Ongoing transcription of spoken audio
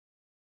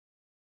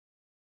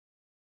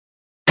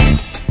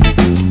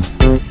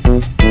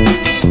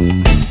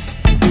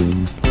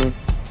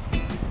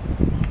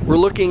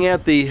looking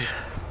at the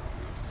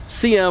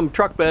CM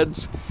truck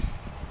beds.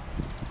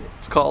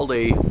 It's called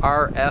a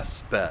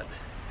RS bed.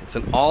 It's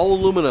an all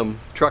aluminum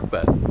truck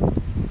bed.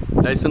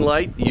 Nice and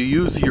light. You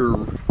use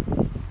your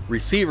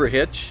receiver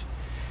hitch,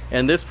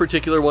 and this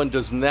particular one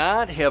does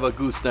not have a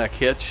gooseneck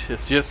hitch.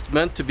 It's just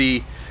meant to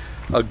be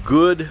a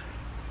good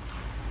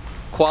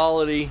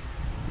quality,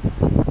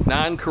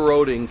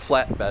 non-corroding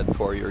flatbed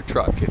for your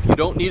truck. If you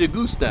don't need a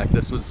gooseneck,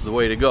 this was the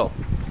way to go.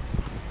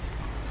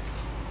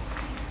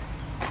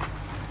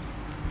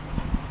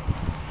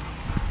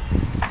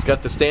 It's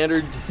got the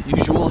standard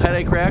usual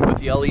headache rack with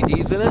the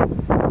LEDs in it.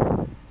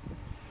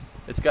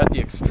 It's got the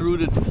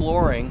extruded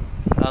flooring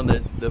on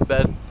the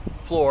bed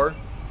floor.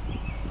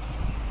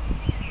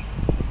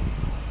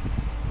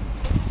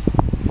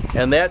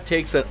 And that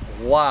takes a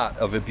lot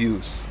of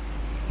abuse.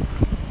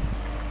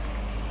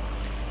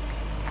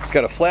 It's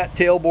got a flat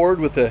tailboard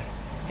with the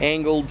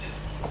angled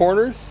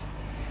corners,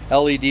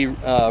 LED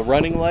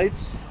running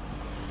lights.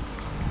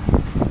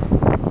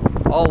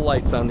 All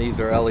lights on these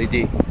are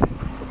LED.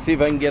 Let's see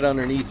if I can get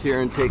underneath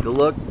here and take a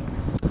look.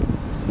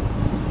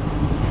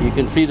 You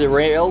can see the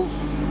rails,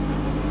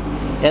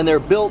 and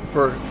they're built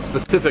for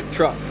specific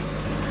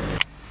trucks.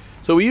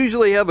 So we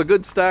usually have a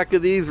good stock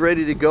of these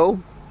ready to go.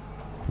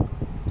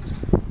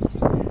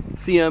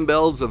 CM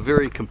builds a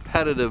very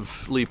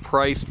competitively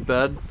priced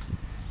bed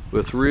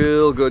with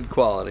real good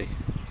quality.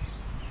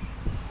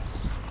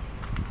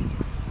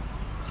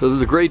 So this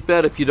is a great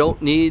bed if you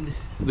don't need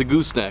the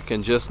gooseneck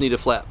and just need a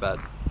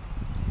flatbed.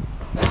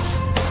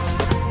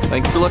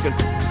 Thanks for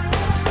looking.